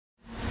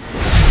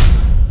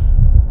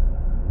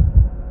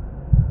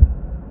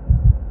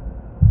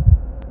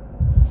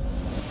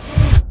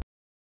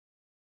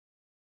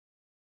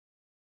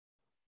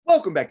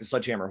Welcome back to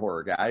Sledgehammer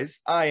Horror, guys.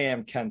 I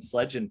am Ken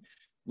Sledge, and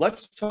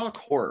let's talk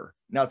horror.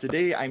 Now,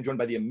 today I'm joined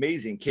by the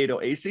amazing Caito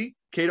Aase.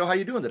 Caito, how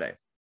you doing today?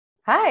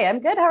 Hi,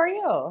 I'm good. How are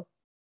you?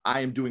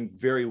 I am doing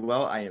very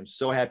well. I am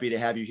so happy to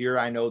have you here.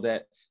 I know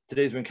that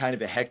today's been kind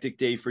of a hectic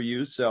day for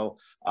you, so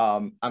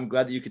I'm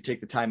glad that you could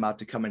take the time out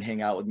to come and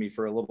hang out with me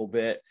for a little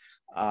bit.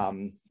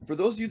 For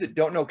those of you that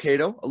don't know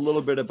Caito, a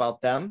little bit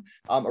about them.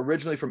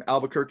 Originally from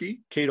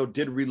Albuquerque, Caito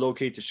did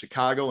relocate to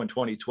Chicago in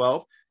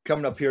 2012,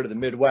 coming up here to the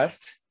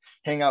Midwest,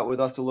 hang out with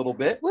us a little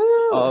bit.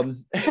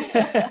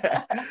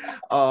 That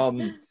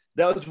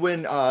was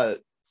when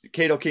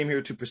Caito came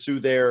here to pursue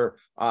their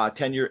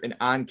tenure and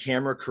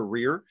on-camera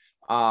career.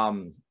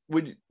 When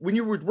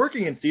you were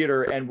working in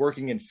theater and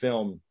working in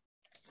film,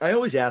 I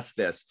always ask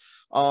this.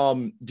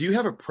 Do you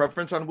have a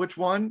preference on which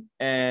one?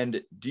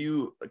 And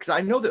because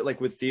I know that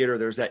like with theater,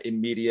 there's that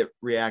immediate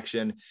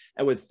reaction,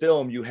 and with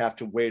film, you have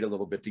to wait a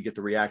little bit to get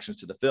the reactions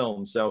to the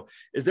film. So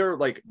is there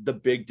like the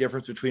big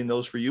difference between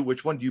those for you?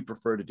 Which one do you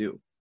prefer to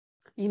do?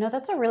 You know,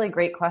 that's a really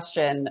great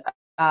question.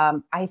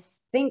 I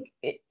think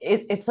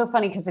it's so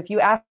funny because if you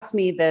asked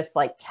me this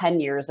like 10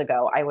 years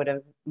ago, I would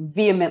have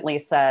vehemently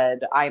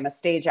said, I'm a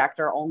stage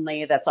actor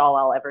only. That's all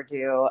I'll ever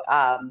do.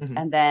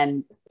 And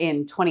then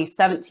in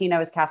 2017, I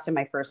was cast in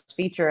my first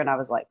feature and I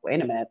was like,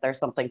 wait a minute, there's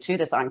something to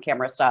this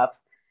on-camera stuff.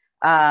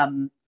 I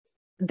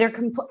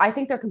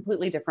think they're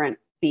completely different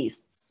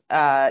beasts.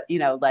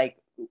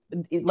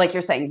 Like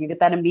you're saying, you get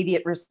that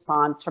immediate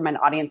response from an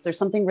audience. There's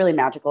something really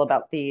magical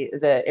about the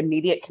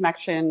immediate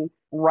connection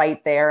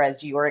right there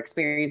as you are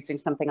experiencing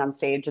something on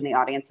stage and the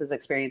audience is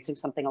experiencing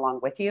something along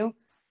with you.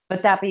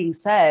 But that being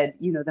said,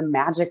 you know, the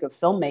magic of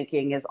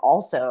filmmaking is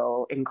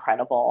also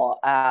incredible.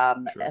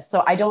 Sure.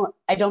 So I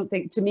don't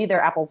think, to me,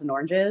 they're apples and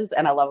oranges,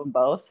 and I love them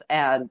both.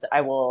 And I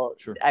will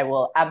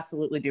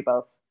absolutely do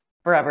both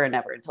forever and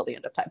ever until the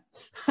end of time.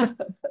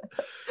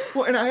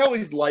 Well, and I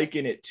always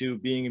liken it to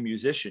being a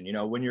musician. You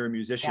know, when you're a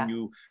musician,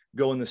 you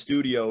go in the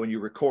studio and you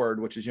record,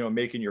 which is, you know,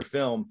 making your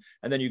film,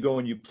 and then you go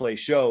and you play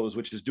shows,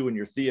 which is doing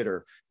your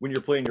theater. When you're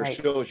playing your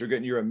shows, you're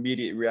getting your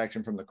immediate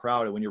reaction from the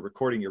crowd. And when you're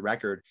recording your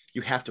record,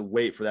 you have to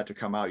wait for that to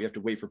come out. You have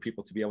to wait for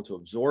people to be able to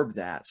absorb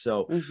that.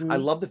 So I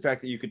love the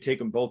fact that you could take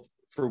them both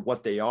for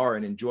what they are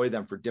and enjoy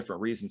them for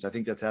different reasons. I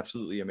think that's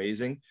absolutely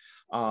amazing.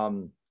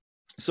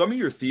 Some of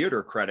your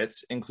theater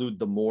credits include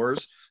The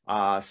Moors,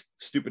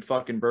 Stupid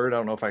Fucking Bird. I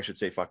don't know if I should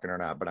say fucking or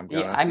not, but I'm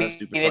gonna. Yeah, I mean,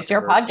 it's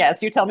your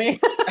podcast. You tell me.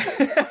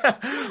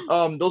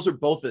 Those are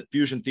both at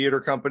Fusion Theater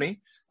Company.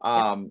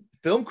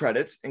 Film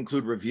credits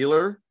include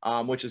Revealer,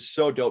 which is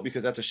so dope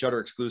because that's a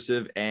Shudder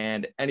exclusive,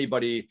 and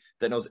anybody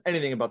that knows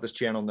anything about this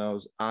channel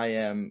knows I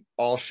am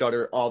all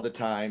Shudder all the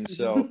time.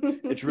 So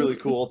it's really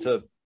cool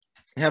to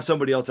have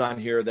somebody else on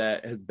here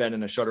that has been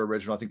in a Shudder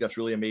original. I think that's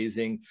really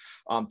amazing.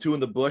 Two in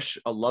the Bush,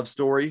 A Love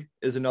Story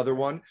is another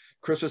one.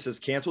 Christmas is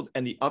canceled,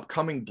 and the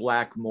upcoming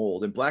Black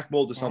Mold. And Black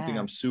Mold is something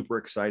I'm super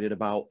excited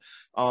about.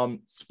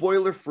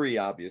 Spoiler free,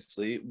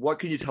 obviously. What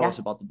can you tell us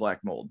about the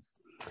Black Mold?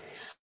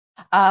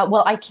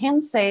 Well, I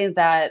can say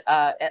that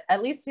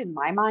at least in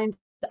my mind,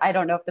 I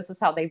don't know if this is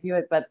how they view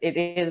it, but it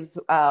is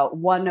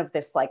one of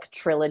this like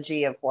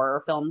trilogy of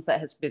horror films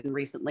that has been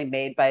recently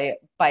made by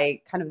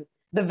kind of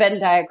the Venn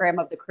diagram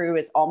of the crew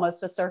is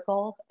almost a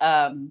circle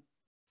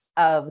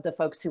of the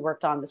folks who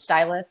worked on The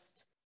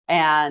Stylist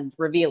and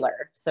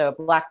Revealer. So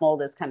Black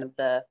Mold is kind of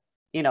the,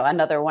 you know,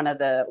 another one of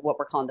the, what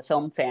we're calling the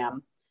film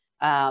fam.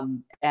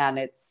 And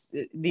it's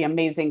the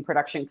amazing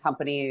production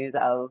companies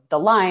of The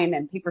Line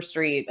and Paper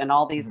Street and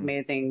all these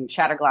amazing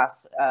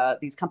Shatterglass,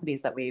 these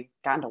companies that we've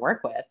gotten to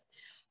work with.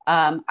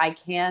 I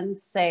can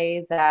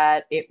say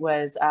that it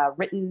was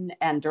written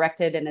and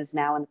directed and is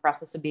now in the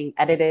process of being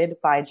edited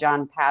by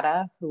John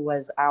Pata, who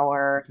was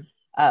our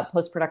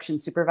post-production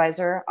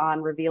supervisor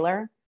on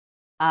Revealer.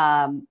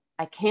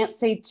 I can't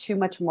say too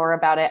much more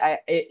about it.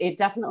 It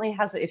definitely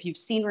has, if you've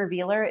seen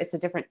Revealer, it's a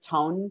different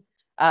tone,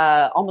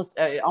 almost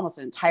an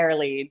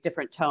entirely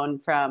different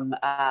tone from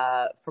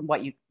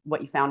what you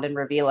found in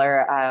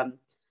Revealer.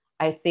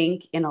 I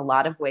think in a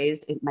lot of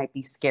ways it might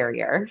be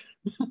scarier.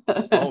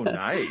 Oh,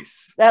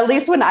 nice. At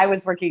least when I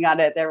was working on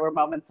it, there were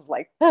moments of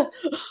like, so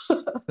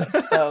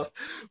well,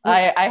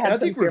 I had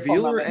some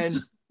Revealer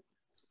moments.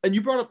 And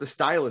you brought up The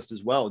Stylist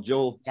as well,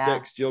 Jill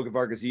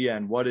Gavargazia,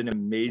 and what an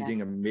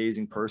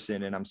amazing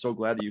person. And I'm so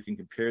glad that you can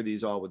compare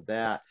these all with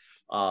that.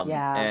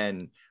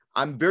 And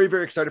I'm very,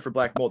 very excited for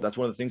Black Mold. That's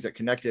one of the things that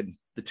connected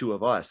the two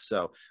of us.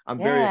 So I'm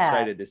very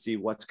excited to see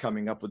what's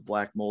coming up with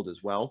Black Mold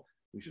as well.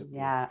 We should.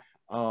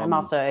 I'm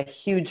also a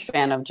huge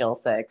fan of Jill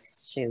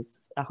Six.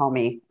 She's a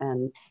homie,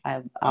 and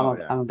I'm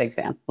a big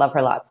fan. Love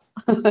her lots.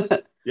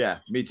 Yeah,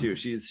 me too.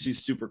 She's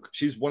super.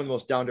 She's one of the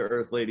most down to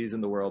earth ladies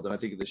in the world, and I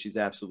think that she's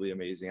absolutely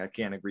amazing. I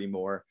can't agree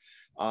more.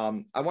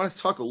 I want to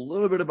talk a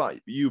little bit about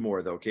you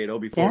more though,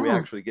 Caito, before we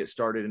actually get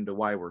started into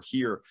why we're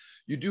here.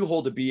 You do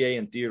hold a BA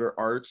in theater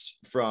arts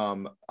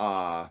from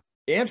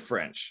and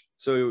French.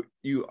 So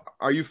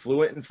are you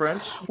fluent in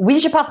French?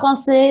 Oui, je parle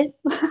français.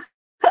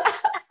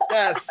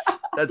 Yes,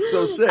 that's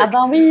so sick.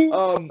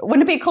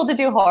 Wouldn't it be cool to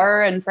do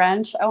horror in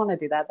French? I want to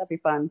do that. That'd be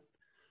fun.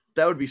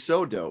 That would be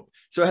so dope.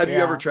 So have you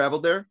ever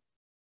traveled there?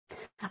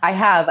 I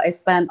have. I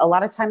spent a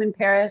lot of time in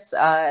Paris,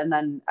 and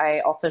then I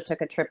also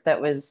took a trip that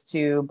was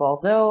to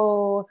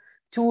Bordeaux,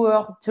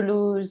 Tours,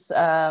 Toulouse.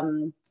 I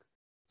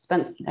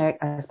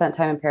spent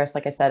time in Paris,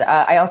 like I said.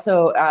 I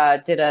also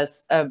did a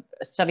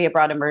study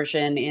abroad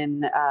immersion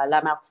in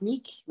La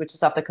Martinique, which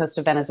is off the coast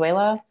of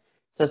Venezuela.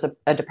 So it's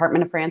a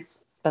department of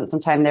France. Spent some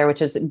time there,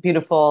 which is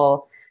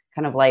beautiful,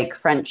 kind of like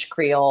French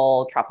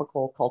Creole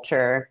tropical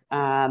culture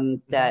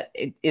that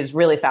it is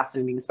really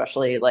fascinating,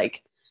 especially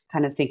like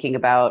kind of thinking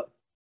about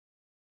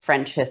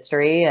French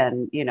history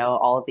and, you know,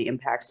 all of the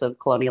impacts of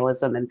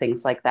colonialism and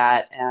things like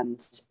that,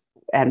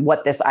 and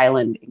what this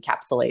island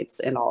encapsulates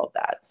in all of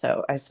that.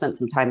 So I spent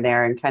some time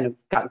there and kind of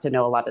got to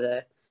know a lot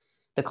of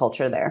the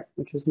culture there,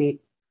 which was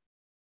neat.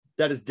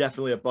 That is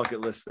definitely a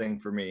bucket list thing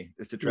for me,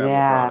 is to travel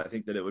abroad. I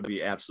think that it would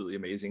be absolutely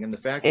amazing. And the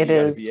fact that it you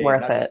got is a BA,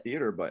 worth not it. just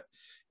theater, but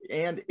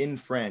and in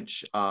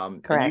French.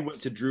 Correct. And you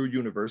went to Drew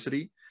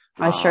University.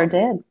 I sure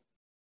did.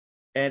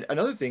 And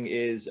another thing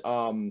is,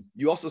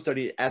 you also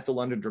study at the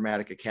London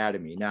Dramatic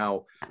Academy.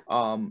 Now,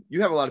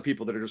 you have a lot of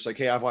people that are just like,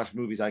 hey, I've watched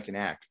movies, I can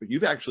act. But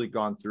you've actually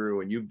gone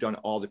through and you've done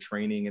all the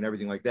training and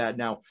everything like that.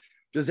 Now,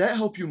 does that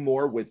help you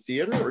more with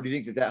theater, or do you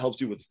think that that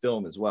helps you with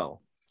film as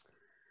well?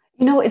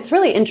 You know, it's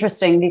really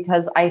interesting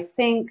because I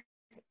think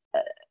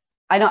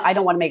I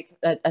don't want to make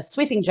a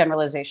sweeping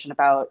generalization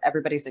about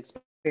everybody's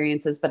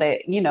experiences, but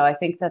I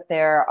think that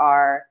there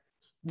are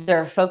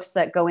folks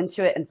that go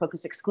into it and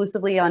focus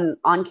exclusively on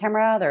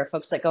camera. There are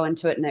folks that go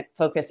into it and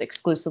focus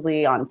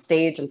exclusively on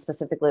stage, and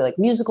specifically like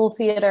musical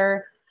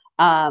theater.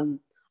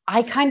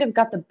 I kind of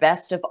got the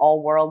best of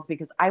all worlds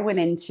because I went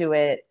into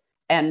it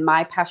and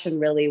my passion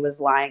really was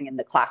lying in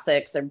the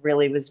classics. I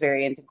really was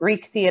very into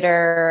Greek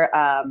theater,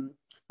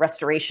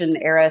 Restoration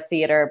era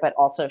theater, but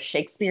also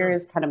Shakespeare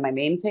is kind of my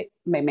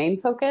main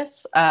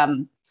focus.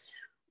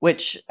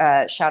 Which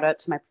shout out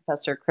to my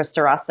professor, Chris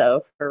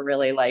Sarasso, for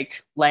really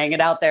like laying it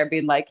out there,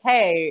 being like,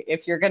 hey,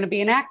 if you're going to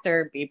be an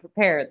actor, be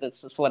prepared.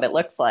 This is what it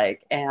looks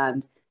like.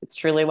 And it's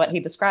truly what he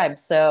described.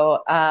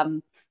 So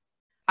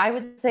I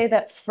would say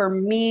that for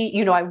me,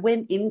 you know, I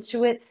went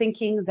into it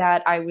thinking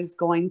that I was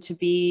going to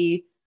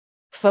be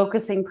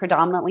focusing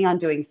predominantly on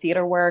doing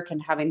theater work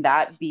and having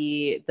that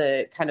be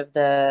the kind of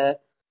the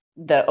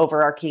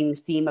overarching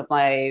theme of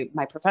my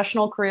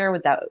professional career.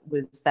 With that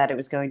was that it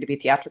was going to be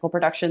theatrical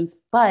productions.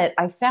 But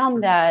I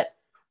found that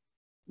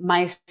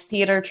my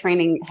theater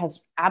training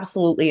has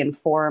absolutely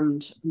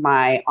informed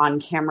my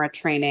on-camera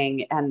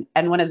training. And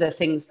one of the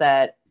things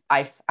that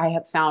I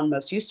have found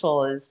most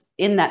useful is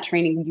in that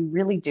training, you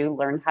really do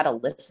learn how to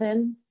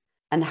listen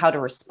and how to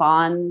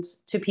respond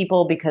to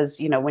people, because,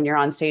 you know, when you're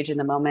on stage in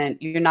the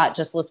moment, you're not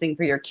just listening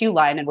for your cue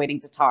line and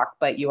waiting to talk,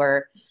 but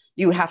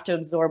you have to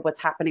absorb what's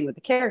happening with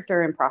the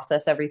character and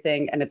process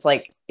everything. And it's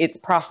like, it's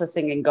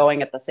processing and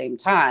going at the same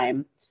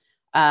time.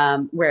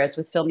 Whereas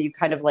with film, you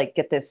kind of like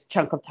get this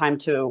chunk of time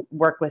to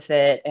work with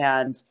it,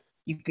 and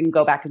you can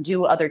go back and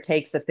do other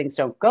takes if things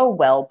don't go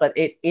well, but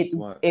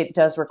it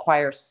does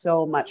require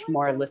so much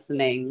more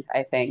listening,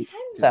 I think.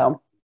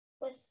 So.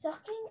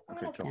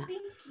 Okay,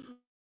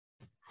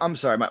 I'm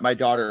sorry, my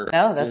daughter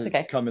that's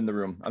okay. Come in the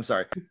room. I'm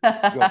sorry.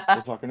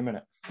 We'll talk in a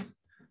minute.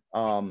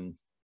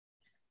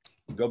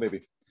 Go,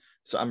 baby.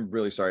 So I'm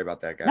really sorry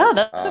about that, guys. No,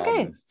 that's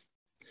okay.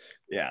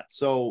 Yeah.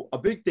 So a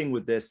big thing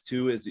with this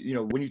too is, you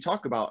know, when you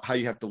talk about how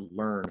you have to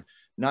learn,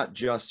 not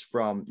just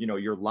from, you know,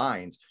 your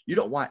lines, you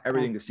don't want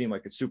everything to seem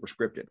like it's super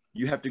scripted.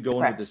 You have to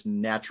go into this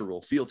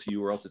natural feel to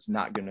you, or else it's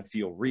not going to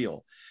feel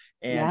real.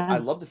 And I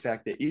love the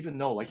fact that even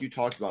though, like you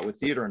talked about with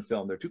theater and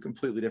film, they're two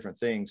completely different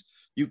things,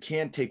 you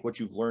can take what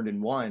you've learned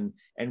in one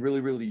and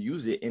really, really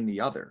use it in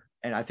the other.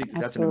 And I think that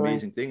that's an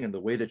amazing thing. And the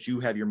way that you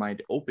have your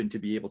mind open to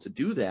be able to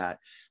do that,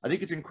 I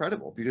think it's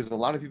incredible, because a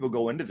lot of people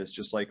go into this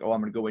just like, oh,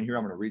 I'm going to go in here,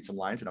 I'm going to read some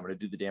lines and I'm going to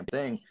do the damn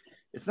thing.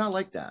 It's not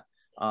like that.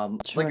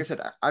 Like I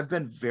said, I've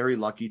been very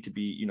lucky to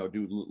be, you know,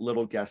 do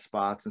little guest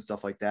spots and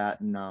stuff like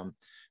that. And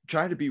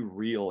trying to be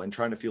real and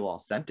trying to feel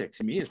authentic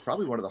to me is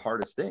probably one of the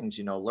hardest things.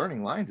 You know,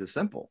 learning lines is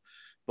simple,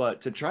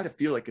 but to try to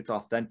feel like it's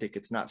authentic,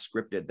 it's not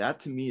scripted, that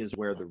to me is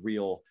where the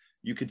real,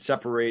 you could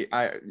separate,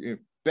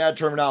 bad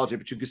terminology,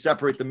 but you could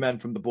separate the men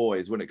from the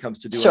boys when it comes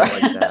to doing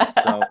it like that.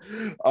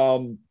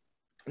 So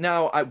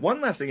now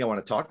one last thing I want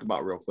to talk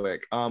about real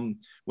quick.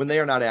 When they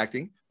are not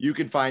acting, you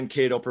can find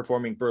Caito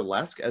performing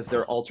burlesque as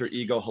their alter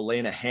ego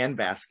Helena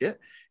Handbasket,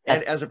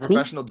 and as a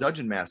professional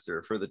dungeon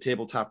master for the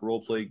tabletop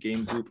roleplay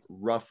game group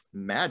Rough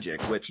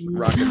Magic, which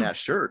rocking that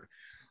shirt.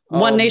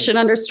 One Nation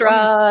Under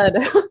Strahd.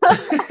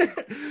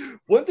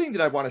 One thing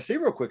that I want to say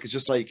real quick is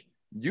just like,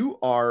 you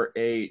are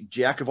a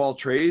jack of all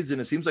trades,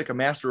 and it seems like a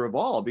master of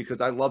all,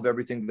 because I love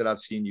everything that I've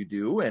seen you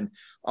do. And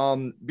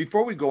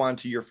before we go on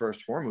to your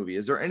first horror movie,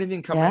 is there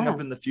anything coming up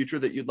in the future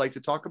that you'd like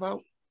to talk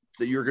about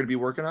that you're going to be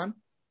working on?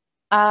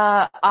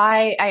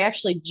 I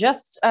actually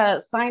just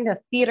signed a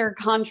theater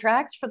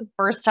contract for the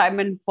first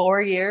time in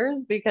 4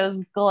 years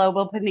because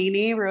Global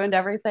Panini ruined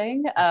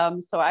everything.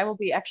 So I will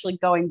be actually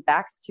going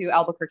back to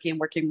Albuquerque and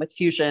working with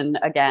Fusion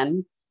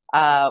again,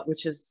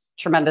 which is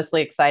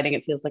tremendously exciting.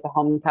 It feels like a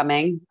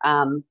homecoming.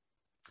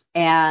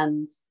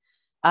 And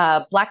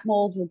Black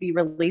Mold will be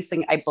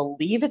releasing, I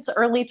believe it's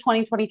early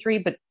 2023,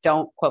 but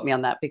don't quote me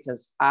on that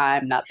because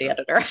I'm not the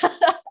editor.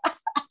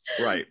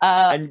 Right.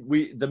 And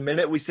the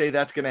minute we say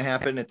that's going to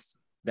happen, it's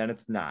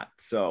not.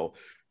 So,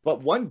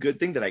 but one good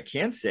thing that I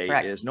can say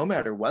is no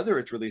matter whether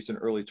it's released in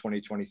early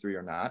 2023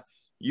 or not,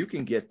 you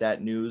can get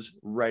that news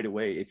right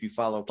away if you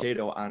follow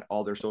Caito on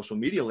all their social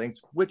media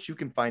links, which you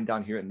can find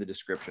down here in the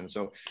description.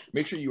 So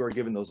make sure you are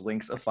giving those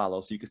links a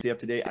follow so you can stay up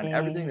to date on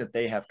everything that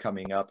they have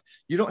coming up.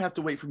 You don't have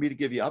to wait for me to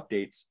give you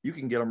updates. You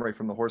can get them right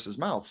from the horse's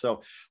mouth.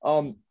 So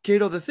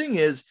Caito, the thing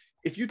is,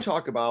 if you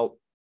talk about,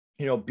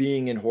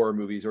 being in horror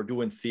movies or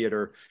doing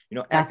theater,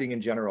 acting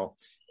in general,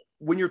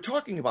 when you're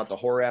talking about the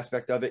horror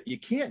aspect of it, you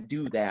can't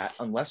do that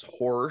unless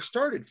horror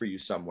started for you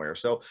somewhere.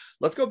 So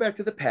let's go back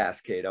to the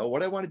past, Caito.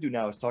 What I want to do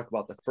now is talk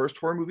about the first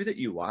horror movie that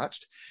you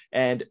watched.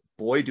 And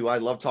boy, do I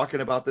love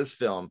talking about this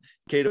film.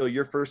 Caito,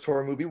 your first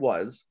horror movie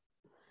was?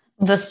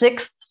 The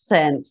Sixth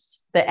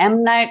Sense, the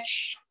M. Night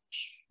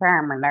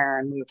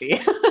Shyamalan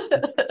movie.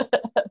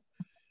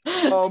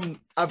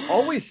 I've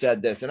always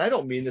said this, and I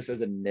don't mean this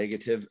as a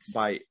negative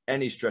by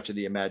any stretch of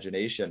the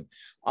imagination.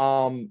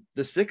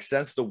 The Sixth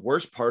Sense, the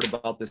worst part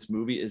about this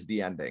movie is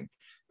the ending.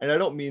 And I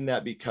don't mean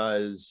that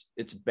because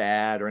it's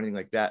bad or anything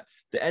like that.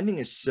 The ending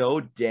is so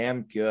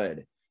damn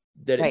good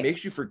that it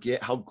makes you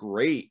forget how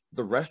great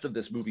the rest of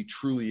this movie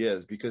truly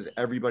is because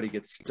everybody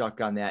gets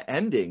stuck on that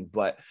ending.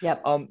 But do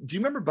you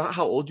remember about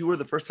how old you were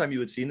the first time you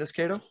had seen this,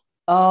 Caito?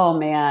 Oh,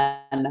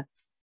 man.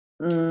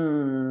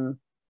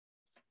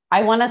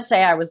 I want to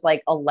say I was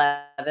like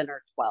 11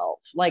 or 12.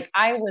 Like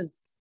I was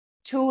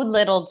too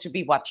little to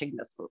be watching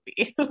this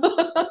movie.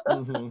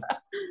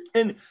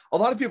 And a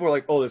lot of people are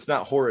like, oh, it's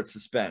not horror, it's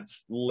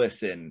suspense.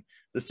 Listen,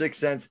 The Sixth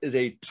Sense is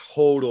a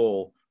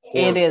total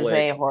horror flick. It is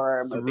a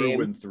horror movie.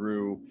 Through and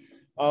through.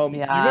 Do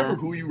you remember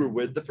who you were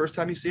with the first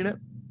time you seen it?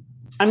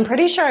 I'm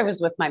pretty sure I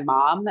was with my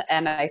mom.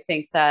 And I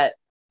think that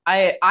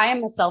I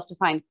am a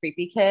self-defined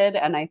creepy kid.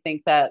 And I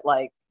think that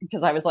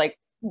because I was like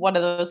one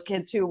of those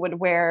kids who would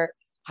wear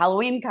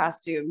Halloween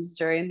costumes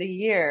during the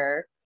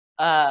year,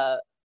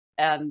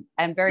 and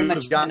very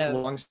much gotten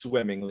along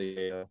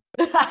swimmingly.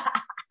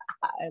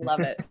 I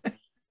love it.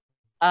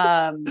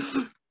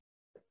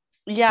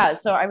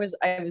 So I was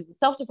a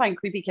self-defined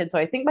creepy kid. So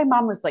I think my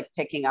mom was like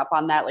picking up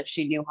on that. Like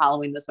she knew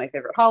Halloween was my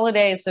favorite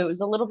holiday. So it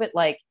was a little bit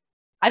like,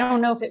 I don't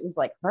know if it was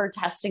like her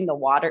testing the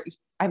water.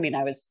 I mean,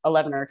 I was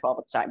 11 or 12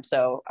 at the time,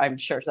 so I'm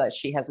sure that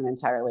she has an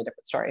entirely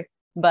different story.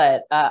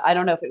 But I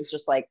don't know if it was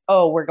just like,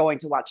 oh, we're going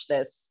to watch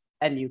this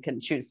and you can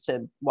choose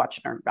to watch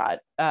it or not.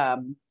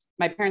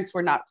 My parents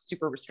were not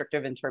super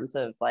restrictive in terms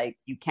of like,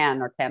 you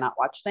can or cannot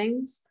watch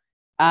things.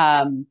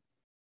 But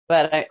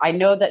I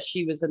know that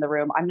she was in the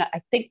room.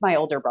 I think my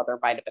older brother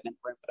might've been in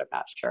the room, but I'm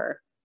not sure.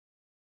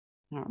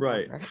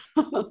 Right.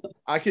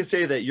 I can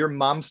say that your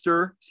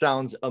momster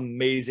sounds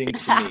amazing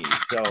to me.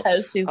 So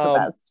she's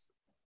the best.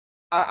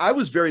 I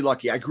was very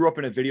lucky. I grew up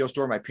in a video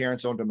store. My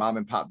parents owned a mom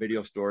and pop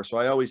video store. So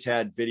I always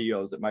had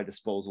videos at my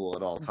disposal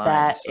at all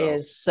times. That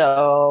is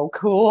so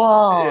cool.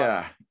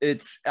 Yeah.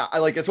 It's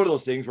one of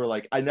those things where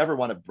like, I never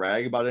want to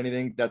brag about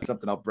anything. That's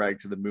something I'll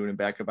brag to the moon and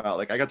back about.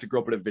 Like I got to grow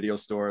up in a video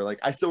store. Like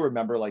I still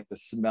remember like the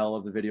smell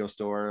of the video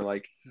store.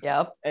 Like,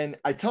 and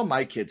I tell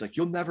my kids, like,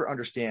 you'll never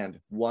understand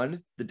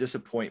the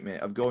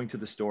disappointment of going to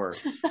the store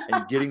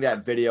and getting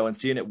that video and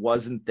seeing it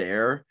wasn't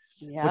there.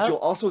 But you'll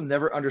also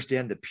never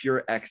understand the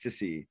pure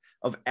ecstasy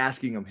of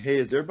asking them, hey,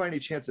 is there by any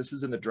chance this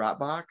is in the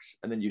Dropbox?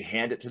 And then you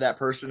hand it to that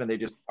person and they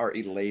just are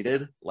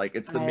elated. Like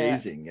it's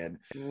amazing. And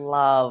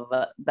love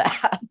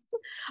that.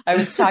 I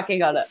was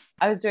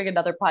doing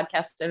another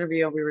podcast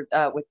interview. We were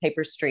with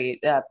Paper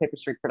Street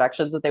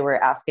Productions, and they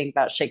were asking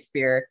about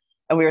Shakespeare.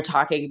 And we were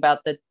talking about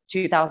the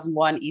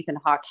 2001 Ethan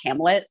Hawke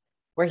Hamlet,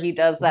 where he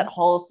does that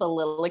whole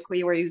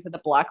soliloquy where he's in the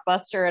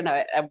Blockbuster.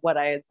 And what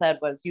I had said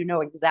was, you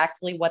know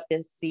exactly what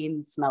this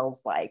scene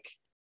smells like.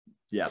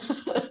 Yeah,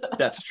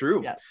 that's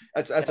true.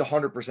 That's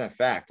 100%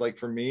 fact. Like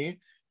for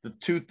me, the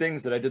two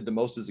things that I did the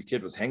most as a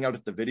kid was hang out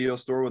at the video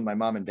store with my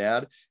mom and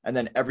dad. And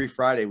then every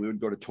Friday we would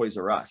go to Toys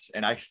R Us.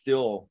 And I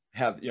still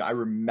have, I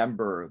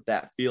remember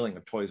that feeling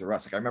of Toys R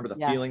Us. Like I remember the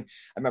feeling,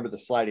 I remember the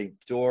sliding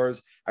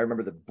doors. I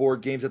remember the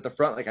board games at the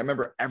front. Like I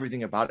remember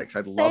everything about it because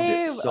I loved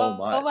it so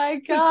much. Oh my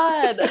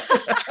God.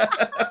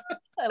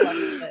 I love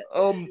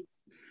it.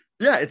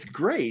 Yeah, it's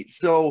great.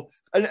 So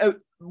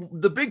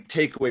the big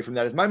takeaway from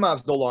that is my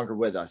mom's no longer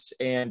with us.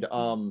 And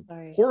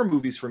horror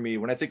movies for me,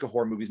 when I think of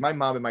horror movies, my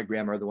mom and my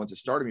grandma are the ones that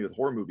started me with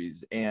horror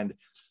movies. And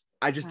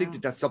I just think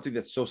that that's something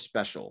that's so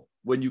special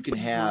when you can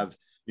have,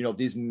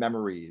 these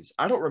memories.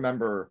 I don't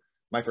remember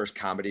my first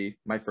comedy,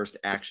 my first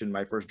action,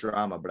 my first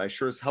drama, but I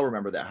sure as hell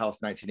remember that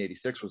House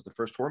 1986 was the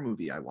first horror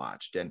movie I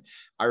watched. And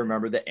I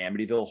remember that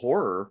Amityville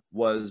Horror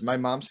was my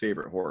mom's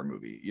favorite horror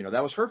movie.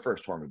 That was her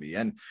first horror movie.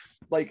 And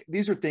like,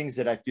 these are things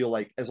that I feel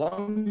like as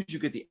long as you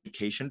get the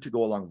education to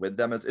go along with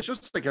them, it's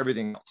just like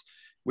everything else.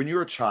 when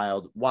you're a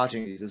child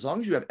watching these, as long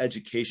as you have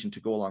education to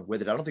go along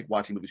with it, I don't think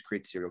watching movies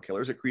creates serial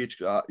killers. It creates,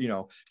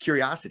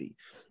 curiosity.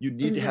 You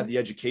need to have the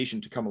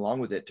education to come along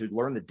with it to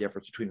learn the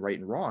difference between right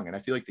and wrong. And I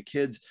feel like the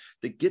kids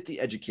that get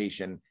the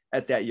education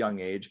at that young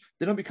age,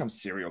 they don't become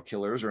serial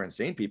killers or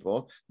insane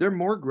people. They're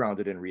more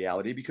grounded in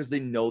reality because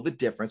they know the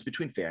difference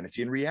between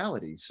fantasy and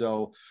reality.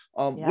 So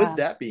with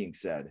that being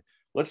said,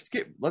 let's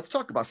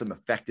talk about some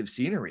effective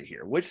scenery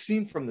here. Which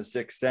scene from The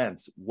Sixth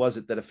Sense was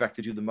it that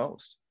affected you the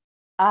most?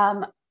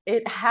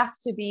 It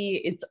has to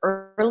be, it's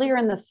earlier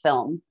in the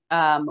film,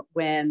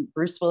 when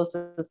Bruce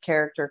Willis's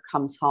character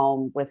comes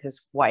home with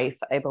his wife,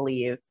 I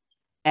believe,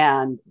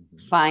 and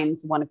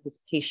finds one of his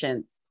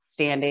patients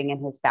standing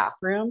in his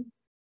bathroom.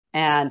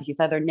 And he's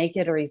either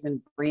naked or he's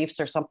in briefs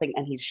or something,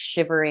 and he's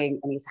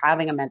shivering and he's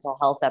having a mental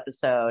health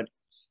episode.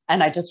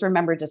 And I just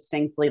remember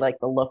distinctly like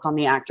the look on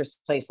the actor's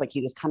face, like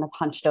he was kind of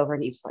hunched over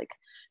and he was like,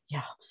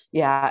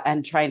 yeah,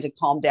 and trying to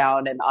calm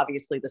down. And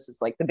obviously this is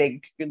like the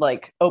big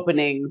like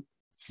opening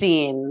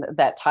scene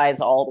that ties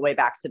all the way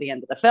back to the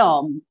end of the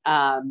film.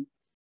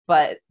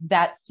 But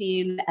that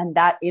scene and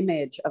that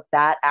image of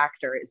that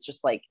actor is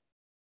just like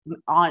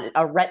on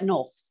a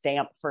retinal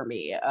stamp for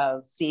me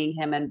of seeing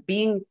him and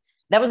being,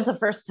 that was the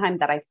first time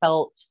that I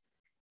felt,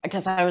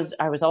 because I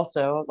was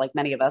also, like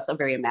many of us, a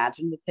very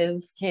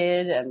imaginative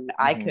kid, and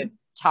I could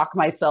talk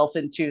myself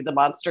into the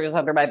monsters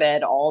under my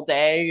bed all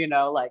day,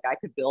 like I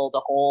could build a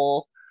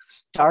whole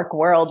dark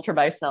world for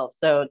myself.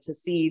 So to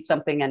see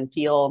something and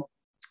feel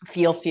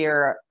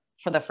fear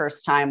for the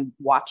first time,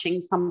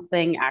 watching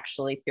something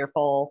actually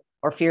fearful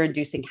or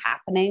fear-inducing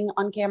happening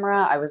on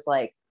camera, I was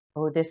like,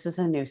 oh, this is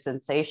a new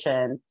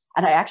sensation.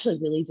 And I actually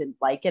really didn't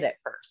like it at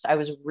first. I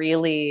was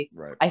really,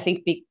 I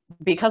think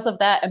because of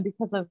that, and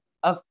because of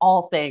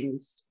all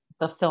things,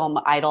 the film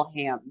Idle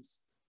Hands.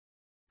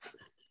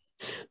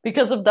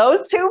 Because of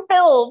those two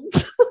films,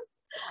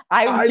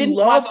 I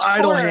love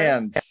Idle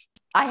Hands.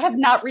 I have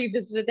not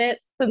revisited it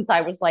since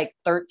I was like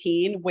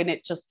 13, when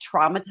it just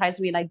traumatized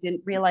me and I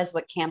didn't realize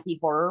what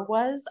campy horror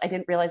was. I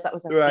didn't realize that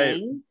was a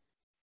thing.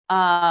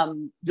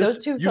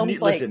 Those two films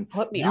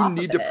put me off. You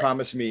need to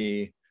promise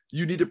me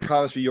you'll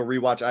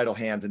rewatch Idle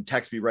Hands and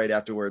text me right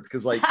afterwards,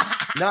 because like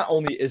not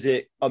only is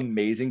it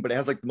amazing, but it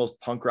has like the most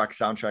punk rock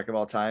soundtrack of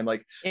all time.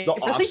 Like The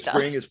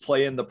Offspring is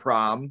playing The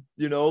Prom,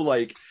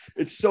 like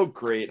it's so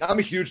great. I'm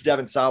a huge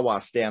Devon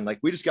Sawa stan. Like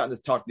we just got in this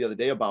talk the other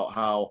day about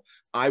how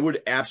I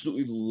would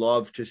absolutely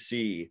love to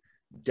see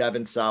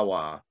Devon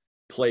Sawa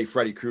play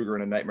Freddy Krueger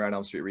in a Nightmare on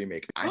Elm Street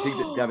remake. I think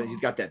that Devon, he's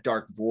got that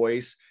dark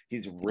voice.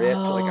 He's ripped.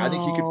 Like I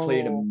think he could play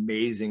an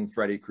amazing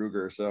Freddy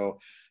Krueger. So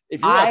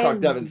if you want to talk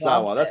Devon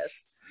Sawa,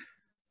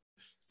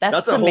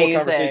 that's a whole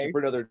conversation for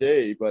another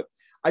day. But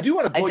I do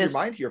want to blow your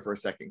mind here for a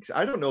second, because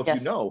I don't know if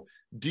you know.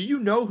 Do you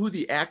know who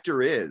the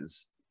actor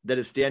is that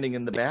is standing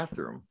in the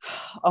bathroom?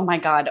 Oh my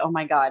God.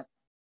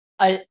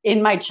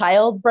 In my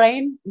child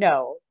brain,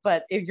 no.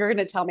 But if you're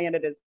going to tell me, and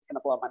it is going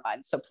to blow my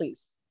mind, so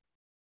please.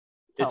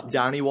 It's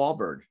Donnie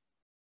Wahlberg.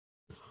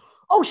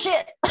 Oh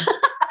shit.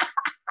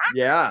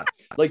 Yeah,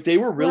 like they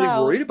were really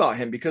worried about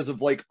him because of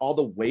like all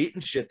the weight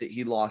and shit that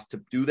he lost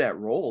to do that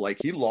role. Like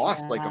he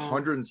lost like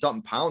 100 and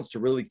something pounds to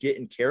really get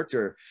in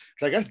character.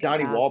 Because I guess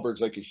Donnie Wahlberg's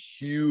like a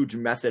huge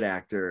method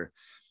actor,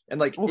 and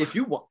like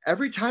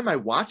every time I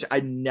watch,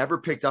 I never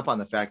picked up on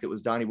the fact that it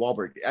was Donnie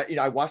Wahlberg.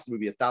 I watched the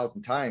movie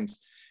 1,000 times,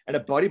 and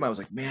a buddy of mine was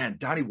like, "Man,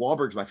 Donnie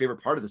Wahlberg's my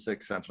favorite part of The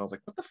Sixth Sense," and I was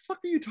like, "What the fuck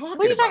are you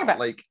talking about?"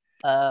 Like.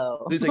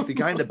 Oh, he's like the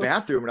guy in the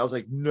bathroom, and I was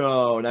like,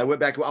 no. And I went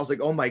back, I was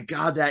like, oh my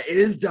God, that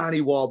is Donnie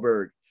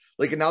Wahlberg.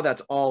 Like, and now that's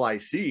all I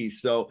see.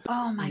 So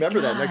remember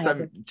that next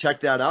time,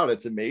 check that out.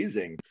 It's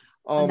amazing.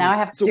 Now I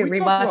have to do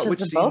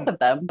rewatches of both of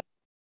them.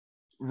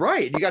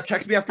 Right. You got to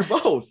text me after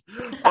both.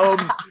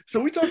 So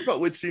we talked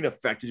about which scene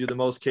affected you the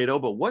most, Caito,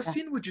 but what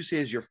scene would you say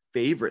is your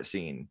favorite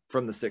scene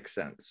from The Sixth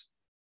Sense?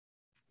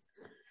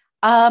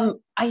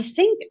 I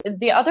think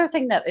the other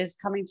thing that is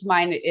coming to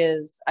mind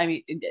is, I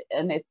mean,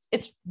 and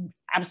it's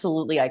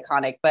absolutely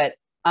iconic, but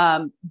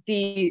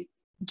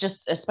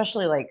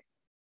especially like,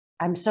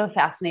 I'm so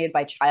fascinated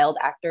by child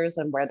actors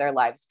and where their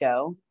lives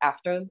go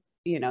after,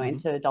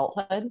 into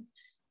adulthood.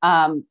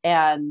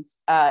 And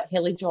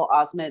Haley Joel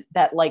Osment,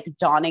 that like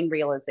dawning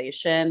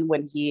realization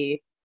when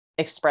he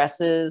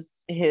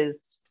expresses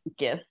his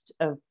gift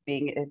of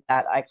being in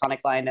that iconic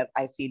line of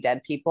 "I see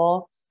dead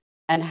people,"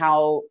 and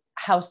how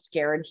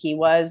scared he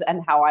was,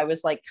 and how I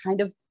was like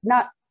kind of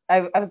not,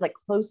 I was like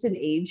close in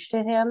age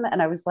to him,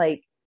 and I was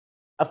like,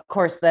 of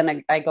course,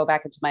 then I go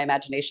back into my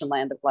imagination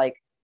land of like,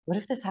 what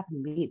if this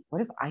happened to me?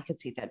 What if I could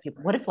see dead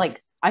people? What if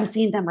like I'm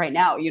seeing them right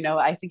now?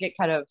 I think it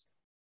kind of,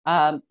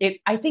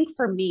 I think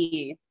for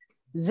me,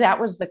 that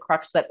was the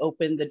crux that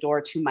opened the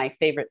door to my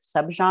favorite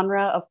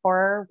subgenre of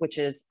horror, which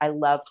is I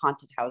love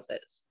haunted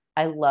houses.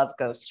 I love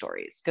ghost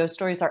stories. Ghost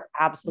stories are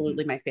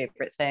absolutely my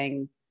favorite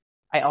thing.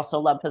 I also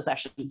love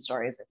possession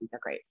stories. I think they're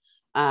great.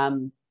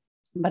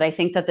 But I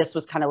think that this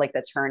was kind of like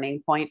the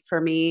turning point for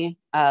me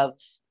of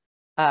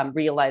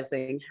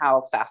realizing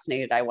how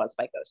fascinated I was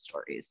by ghost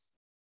stories.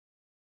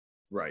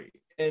 Right.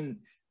 And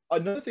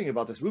another thing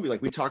about this movie,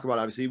 like we talk about,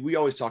 obviously, we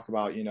always talk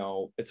about,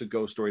 it's a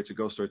ghost story, it's a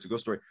ghost story, it's a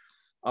ghost story.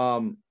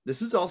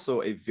 This is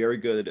also a very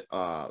good,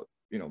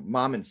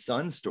 mom and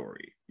son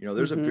story.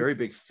 There's a very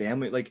big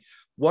family. Like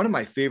one of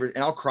my favorite,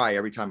 and I'll cry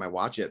every time I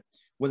watch it,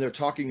 when they're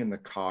talking in the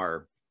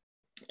car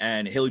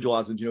and Haley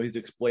Joel Osment, he's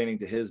explaining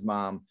to his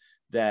mom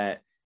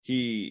that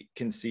he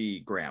can see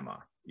grandma,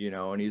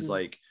 and he's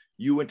like,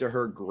 you went to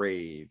her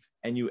grave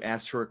and you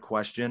asked her a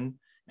question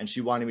and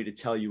she wanted me to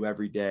tell you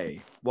every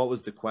day. What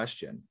was the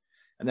question?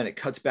 And then it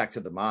cuts back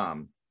to the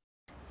mom.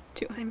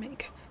 Do I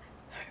make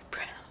her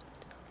proud?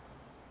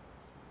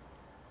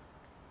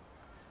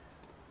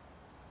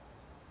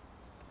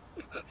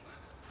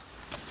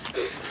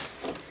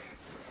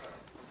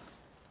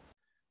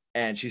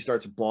 And she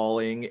starts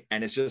bawling,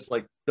 and it's just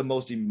like the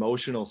most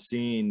emotional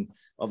scene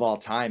of all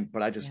time.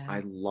 But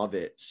I love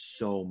it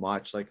so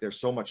much. Like there's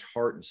so much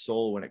heart and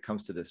soul when it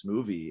comes to this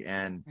movie,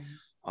 and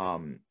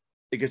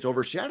it gets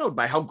overshadowed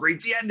by how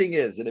great the ending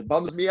is, and it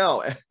bums me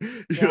out.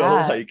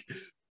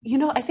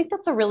 I think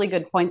that's a really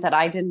good point that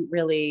I didn't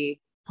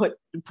really put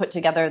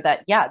together.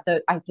 That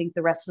I think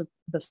the rest of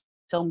the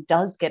film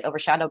does get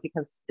overshadowed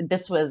because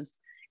this was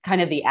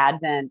kind of the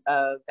advent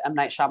of M.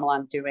 Night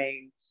Shyamalan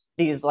doing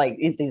these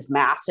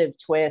massive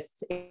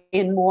twists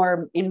in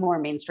more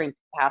mainstream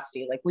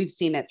capacity. Like we've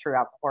seen it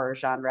throughout the horror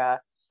genre,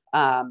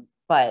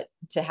 but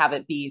to have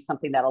it be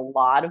something that a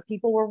lot of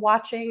people were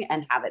watching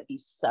and have it be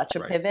such a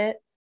pivot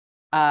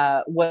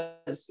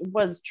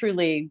was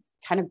truly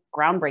kind of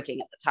groundbreaking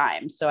at the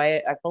time. So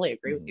I fully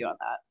agree with you on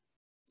that.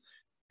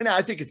 And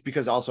I think it's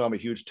because also I'm a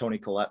huge Toni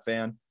Collette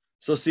fan,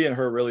 so seeing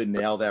her really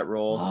nail that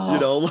role,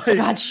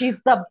 God,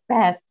 she's the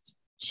best.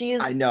 She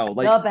is, I know,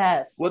 the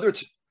best. Whether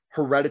it's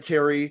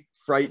Hereditary,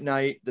 Fright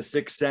Night, The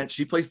Sixth Sense,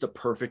 she plays the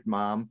perfect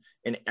mom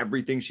in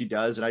everything she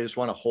does, and I just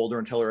want to hold her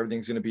and tell her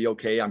everything's going to be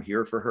okay. I'm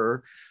here for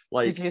her.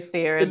 Like, did you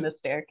see her in The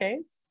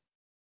Staircase?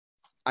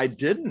 I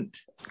didn't.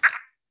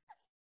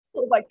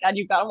 Oh my God,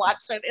 you gotta watch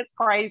it. It's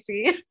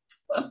crazy.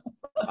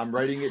 I'm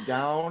writing it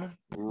down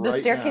right The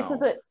Staircase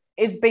now.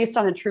 is based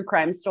on a true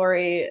crime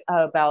story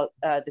about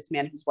this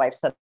man whose wife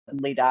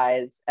suddenly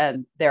dies,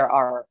 and there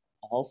are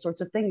all sorts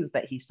of things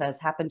that he says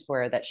happened to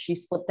her, that she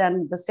slipped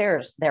down the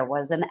stairs. There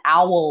was an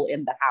owl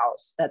in the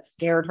house that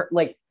scared her.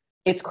 Like,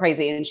 it's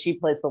crazy. And she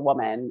plays the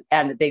woman,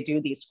 and they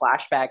do these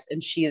flashbacks,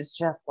 and she is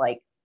just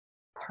like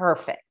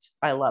perfect.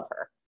 I love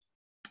her.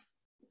 Yes.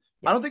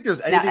 I don't think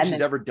there's anything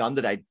she's ever done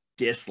that I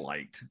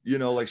disliked.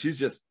 Like she's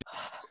just,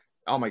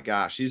 oh my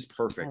gosh, she's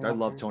perfect. I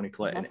love Toni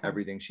Collette and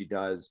everything she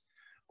does.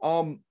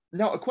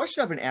 Now, a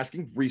question I've been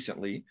asking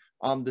recently,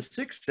 The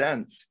Sixth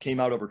Sense came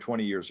out over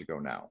 20 years ago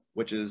now,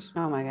 which is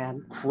oh my God,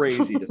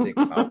 crazy to think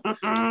about.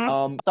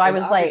 So I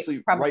was like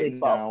probably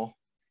 12.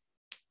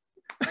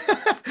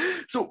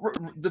 So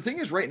the thing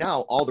is, right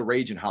now, all the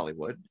rage in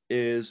Hollywood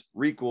is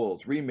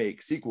requels,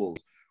 remakes, sequels.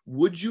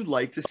 Would you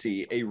like to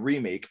see a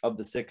remake of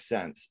The Sixth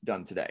Sense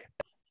done today?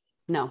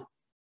 No.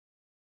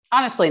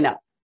 Honestly, no.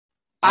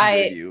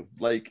 I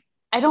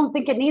don't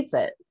think it needs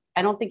it.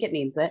 I don't think it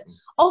needs it.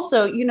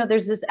 Also,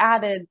 there's this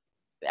added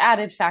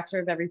factor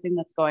of everything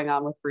that's going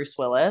on with Bruce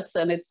Willis.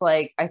 And it's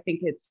like, I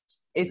think it's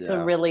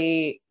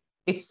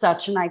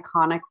such an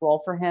iconic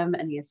role for him.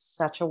 And he is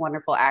such a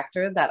wonderful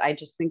actor that I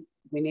just think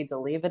we need to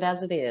leave it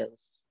as it is.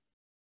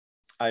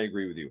 I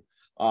agree with you.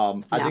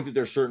 I think that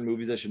there's certain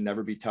movies that should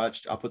never be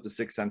touched. I'll put The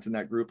Sixth Sense in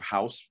that group.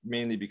 House,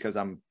 mainly because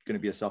I'm going to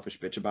be a selfish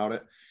bitch about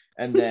it.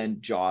 And then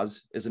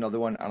Jaws is another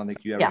one. I don't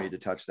think you ever need to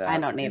touch that. I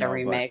don't need a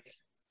remake.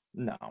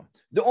 No.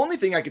 The only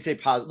thing I could say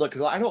positive, look,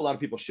 because I know a lot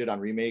of people shit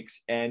on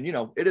remakes, and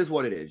it is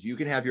what it is. You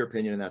can have your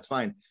opinion, and that's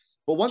fine.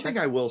 But one thing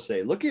I will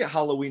say, look at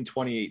Halloween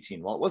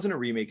 2018. Well, it wasn't a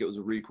remake, it was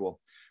a requel.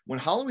 When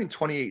Halloween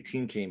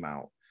 2018 came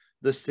out,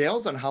 the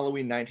sales on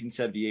Halloween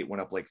 1978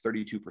 went up like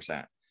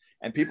 32%.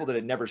 And people that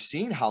had never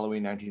seen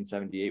Halloween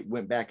 1978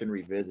 went back and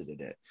revisited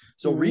it.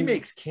 So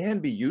remakes can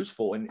be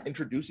useful in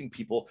introducing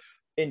people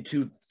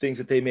into things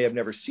that they may have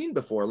never seen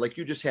before. Like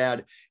you just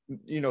had,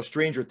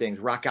 Stranger Things,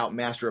 rock out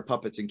Master of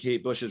Puppets, and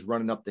Kate Bush is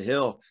running up the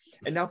hill.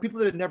 And now people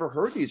that had never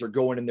heard these are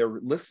going and they're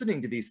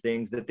listening to these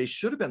things that they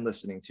should have been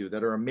listening to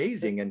that are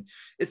amazing. And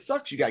it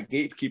sucks. You got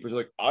gatekeepers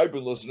like, I've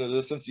been listening to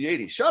this since the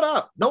 80s. Shut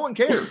up. No one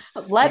cares.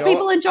 Let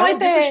people enjoy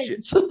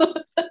things.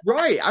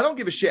 Right. I don't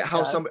give a shit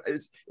how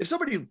if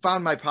somebody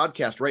found my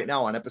podcast right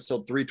now on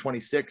episode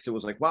 326, it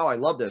was like, wow, I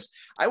love this.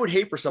 I would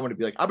hate for someone to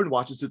be like, I've been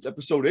watching since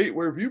episode 8.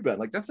 Where have you been?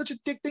 Like, that's such a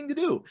dick thing to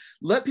do.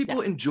 Let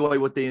people enjoy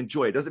what they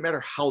enjoy. It doesn't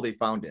matter how they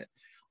found it.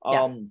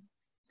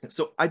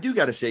 So I do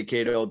got to say,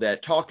 Caito,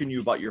 that talking to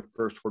you about your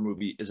first horror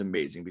movie is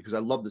amazing because I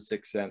love The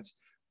Sixth Sense.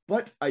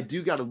 But I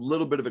do got a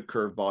little bit of a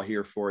curveball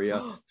here for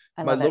you.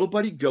 My little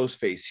buddy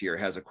Ghostface here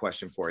has a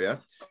question for you.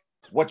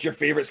 What's your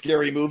favorite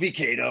scary movie,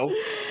 Caito?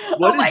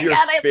 What is your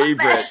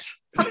favorite?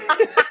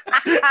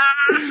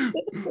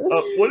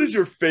 What is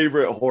your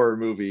favorite horror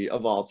movie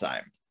of all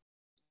time?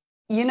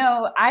 We've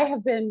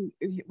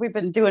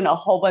been doing a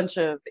whole bunch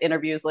of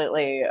interviews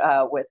lately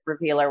with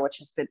Revealer, which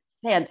has been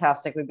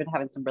fantastic. We've been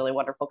having some really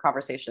wonderful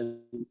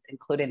conversations,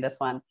 including this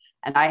one.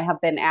 And I have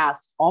been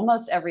asked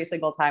almost every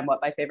single time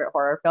what my favorite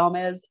horror film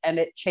is, and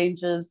it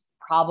changes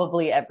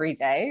probably every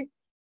day.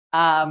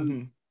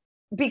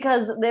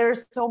 Because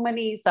there's so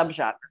many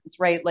subgenres,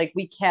 right? Like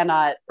we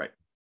cannot, right.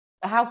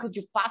 How could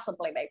you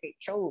possibly make me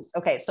choose?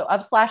 Okay, so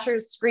of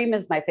slashers, Scream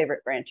is my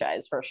favorite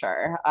franchise for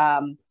sure.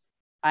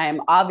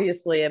 I'm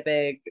obviously a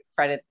big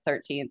Friday the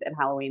 13th and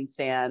Halloween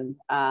stan,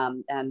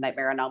 and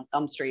Nightmare on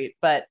Elm Street.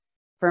 But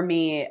for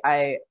me,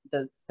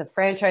 the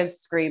franchise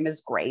Scream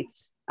is great.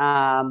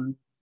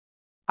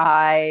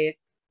 I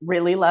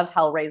really love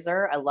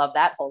Hellraiser. I love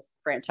that whole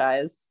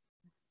franchise.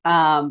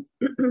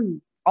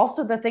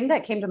 Also, the thing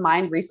that came to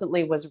mind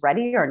recently was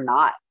Ready or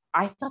Not.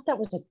 I thought that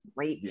was a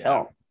great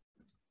film.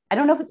 I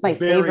don't know if it's my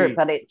favorite,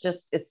 but it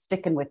just is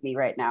sticking with me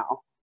right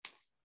now.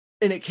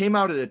 And it came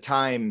out at a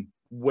time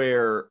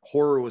where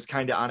horror was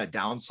kind of on a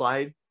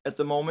downslide at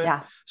the moment.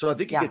 Yeah. So I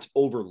think it gets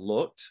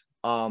overlooked.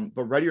 But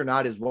Ready or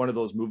Not is one of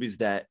those movies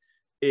that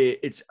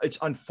it's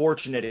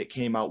unfortunate it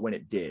came out when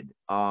it did.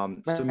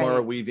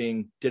 Samara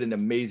Weaving did an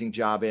amazing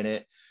job in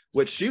it,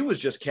 which she was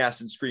just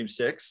cast in Scream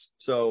 6.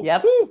 So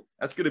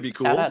that's going to be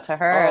cool. Shout out to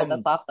her.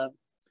 That's awesome.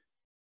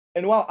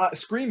 And while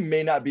Scream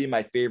may not be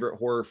my favorite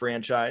horror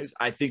franchise,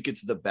 I think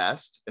it's the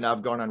best. And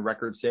I've gone on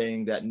record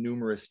saying that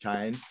numerous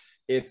times.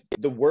 If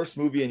the worst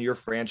movie in your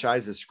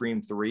franchise is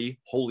Scream 3,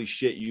 holy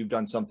shit, you've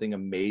done something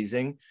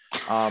amazing.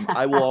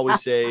 I will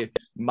always say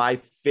my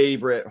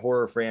favorite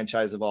horror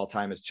franchise of all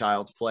time is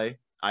Child's Play.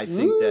 I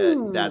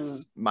think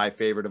that's my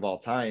favorite of all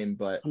time.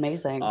 But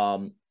amazing.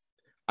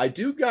 I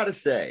do got to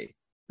say,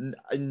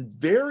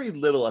 very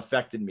little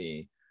affected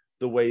me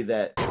the way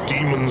that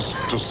demons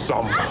to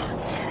some,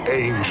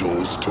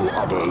 angels to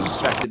others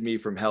affected me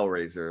from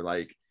Hellraiser.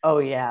 Like, oh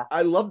yeah,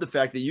 I love the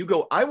fact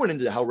that I went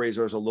into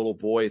Hellraiser as a little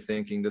boy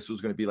thinking this was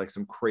going to be like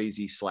some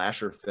crazy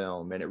slasher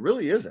film, and it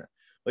really isn't.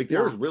 Like,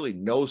 there's really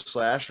no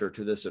slasher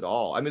to this at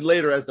all. I mean,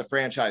 later as the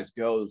franchise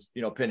goes,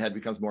 Pinhead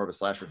becomes more of a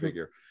slasher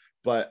figure,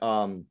 but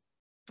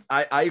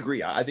I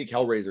agree. I think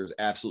Hellraiser is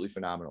absolutely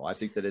phenomenal. I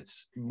think that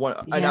it's one,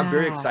 and I'm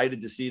very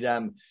excited to see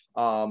them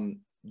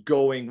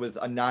going with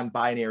a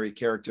non-binary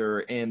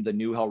character in the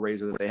new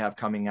Hellraiser that they have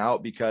coming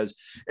out, because,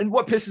 and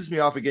what pisses me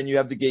off again, you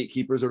have the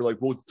gatekeepers that are like,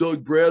 well,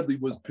 Doug Bradley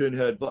was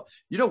Pinhead, but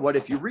you know what,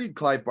 if you read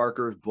Clive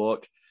Barker's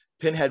book,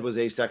 Pinhead was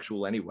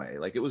asexual anyway.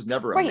 Like, it was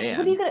never a man.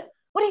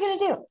 What are you gonna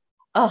do?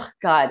 Oh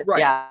God. Right.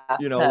 Yeah.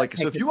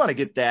 So if you want to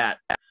get that,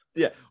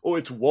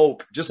 it's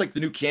woke, just like the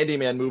new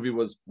Candyman movie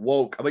was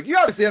woke. I'm like, you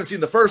obviously haven't seen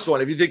the first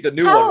one if you think the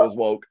new one was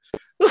woke.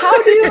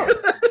 How do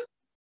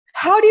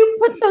you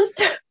put those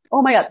two?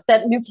 Oh my God,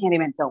 that new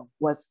Candyman film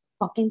was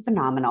fucking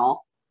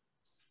phenomenal.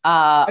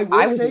 I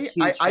was a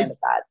huge fan of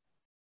that.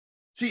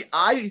 See,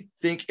 I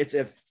think it's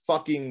a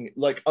fucking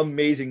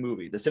amazing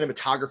movie. The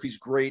cinematography is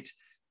great.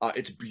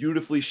 It's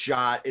beautifully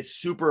shot. It's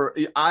super.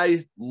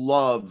 I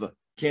love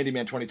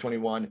Candyman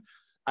 2021.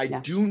 I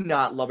do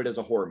not love it as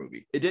a horror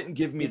movie. It didn't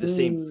give me the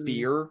same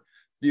fear.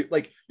 In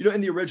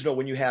the original,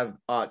 when you have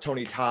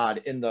Tony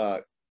Todd in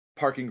the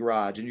parking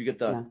garage and you get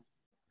the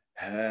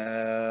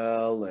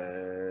Helen,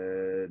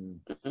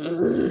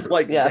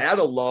 that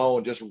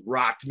alone just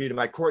rocked me to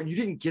my core. And you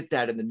didn't get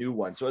that in the new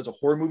one. So as a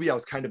horror movie, I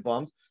was kind of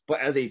bummed.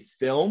 But as a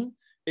film,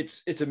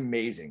 it's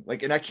amazing.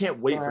 And I can't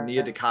wait for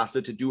Nia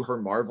DaCosta to do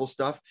her Marvel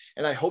stuff.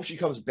 And I hope she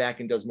comes back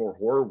and does more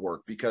horror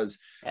work, because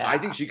I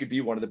think she could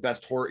be one of the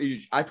best horror.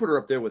 I put her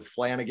up there with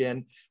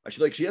Flanagan.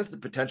 She has the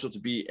potential to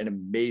be an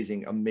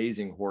amazing,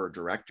 amazing horror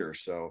director.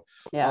 So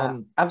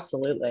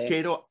absolutely.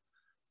 Caito,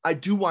 I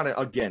do want to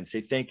again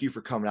say thank you for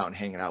coming out and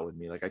hanging out with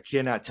me. I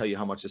cannot tell you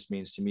how much this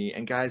means to me.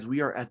 And guys,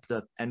 we are at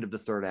the end of the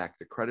third act.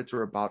 The credits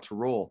are about to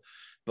roll.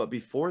 But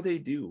before they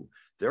do,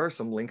 there are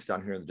some links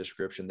down here in the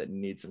description that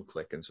need some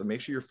clicking. So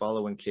make sure you're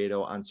following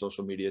Caito on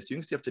social media so you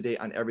can stay up to date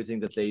on everything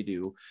that they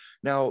do.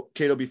 Now,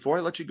 Caito, before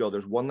I let you go,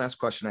 there's one last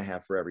question I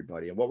have for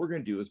everybody. And what we're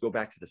going to do is go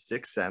back to The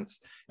Sixth Sense,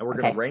 and we're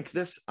going to rank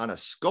this on a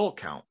skull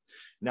count.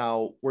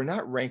 Now, we're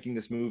not ranking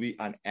this movie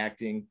on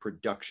acting,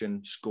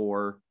 production,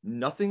 score,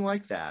 nothing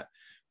like that.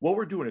 What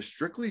we're doing is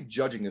strictly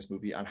judging this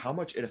movie on how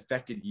much it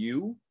affected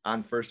you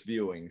on first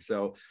viewing.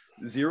 So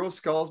 0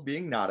 skulls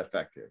being not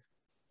effective,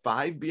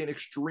 5 being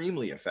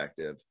extremely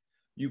effective.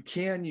 You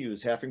can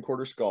use half and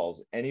quarter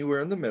skulls anywhere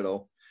in the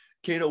middle.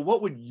 Caito,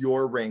 what would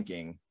your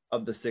ranking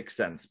of The Sixth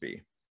Sense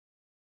be?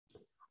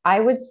 I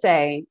would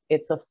say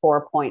it's a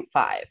 4.5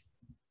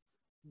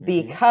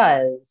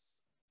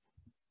 because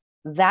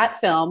that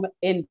film,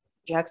 in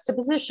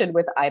juxtaposition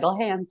with Idle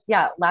Hands,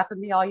 laugh at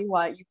me all you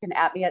want. You can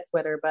at me at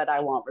Twitter, but I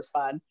won't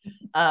respond.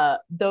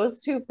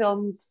 Those two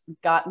films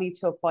got me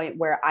to a point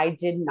where I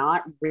did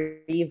not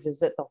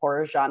revisit the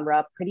horror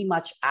genre pretty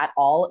much at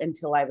all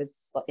until I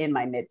was in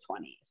my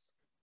mid-20s.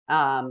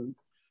 And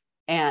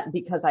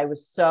because I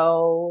was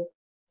so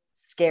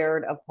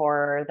scared of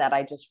horror that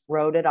I just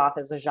wrote it off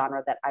as a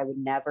genre that I would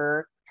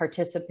never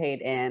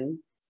participate in.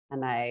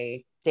 And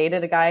I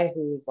dated a guy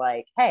who was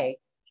like, hey,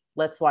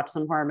 let's watch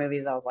some horror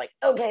movies. I was like,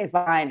 okay,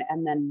 fine.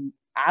 And then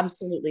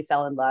absolutely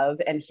fell in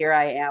love. And here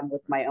I am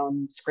with my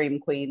own Scream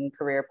Queen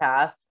career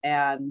path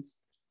and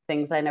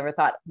things I never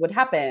thought would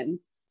happen.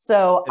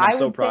 So And I'm I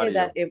so would proud say of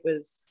that you. it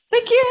was,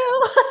 thank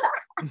you.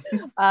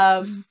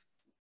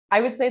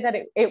 I would say that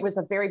it was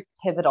a very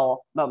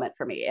pivotal moment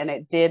for me, and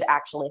it did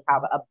actually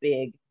have a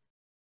big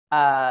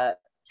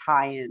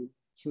tie-in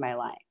to my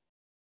life.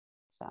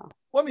 So,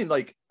 well, I mean,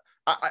 like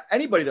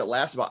anybody that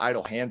laughs about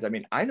idle hands, I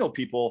mean, I know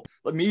people,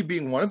 like me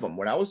being one of them.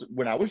 When I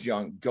was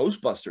young,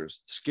 Ghostbusters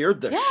scared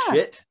the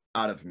shit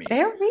out of me.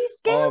 Very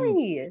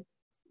scary.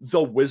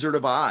 The Wizard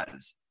of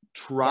Oz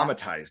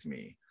traumatized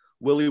me.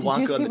 Willy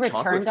Wonka and the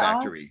Chocolate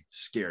Factory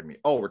scared me.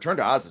 Oh, Return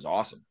to Oz is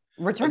awesome.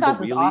 Return to Oz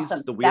is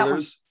awesome. The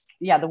Wheelers.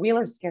 Yeah, the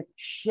Wheelers scared the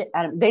shit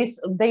out of me.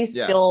 They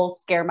still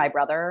scare my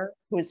brother,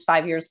 who's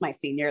 5 years my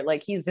senior.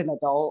 Like, he's an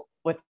adult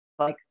with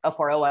like a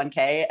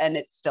 401k, and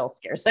it still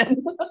scares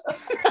him. But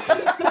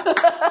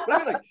I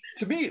mean, like,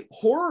 to me,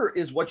 horror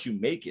is what you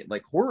make it.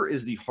 Like, horror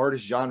is the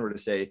hardest genre to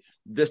say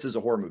this is a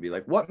horror movie.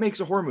 Like, what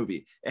makes a horror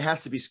movie? It has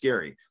to be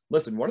scary.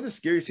 Listen, one of the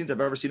scariest scenes I've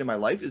ever seen in my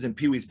life is in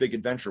Pee-wee's Big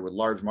Adventure with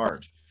Large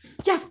Marge.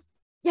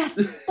 Yes,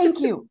 thank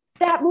you.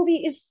 That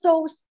movie is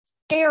so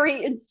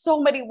scary in so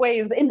many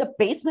ways. In the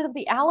basement of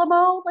the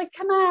Alamo, like,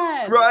 come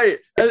on. Right.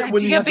 And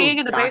when you have being those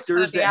in the basement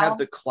doctors of the that have Alamo.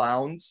 the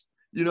clowns,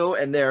 you know,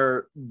 and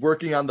they're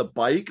working on the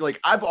bike. Like,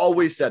 I've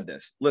always said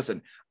this.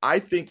 Listen, I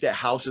think that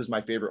House is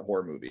my favorite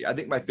horror movie. I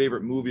think my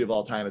favorite movie of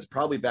all time is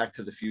probably Back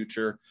to the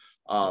Future.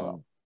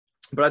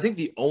 But I think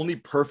the only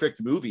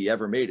perfect movie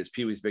ever made is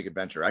Pee-wee's Big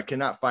Adventure. I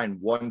cannot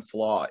find one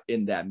flaw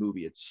in that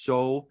movie. It's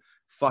so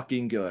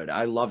fucking good.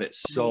 I love it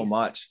so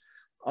much.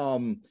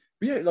 But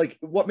yeah, like,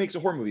 what makes a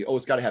horror movie? Oh,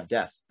 it's got to have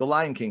death. The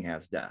Lion King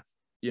has death.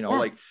 You know,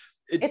 like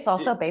it's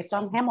also based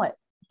on Hamlet.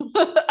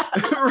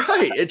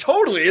 Right. It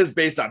totally is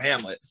based on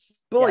Hamlet.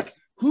 But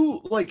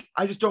like,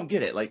 I just don't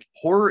get it. Like,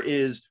 horror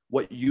is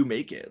what you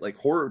make it. Like,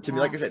 horror to me,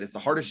 like I said, it's the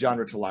hardest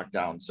genre to lock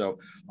down. So,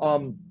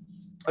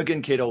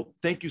 again, Caito,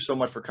 thank you so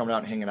much for coming out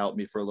and hanging out with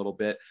me for a little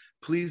bit.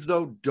 Please,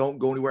 though, don't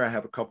go anywhere. I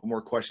have a couple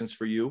more questions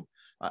for you.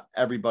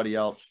 Everybody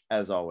else,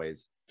 as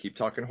always, keep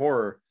talking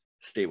horror,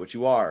 stay what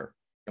you are,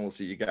 and we'll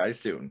see you guys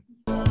soon.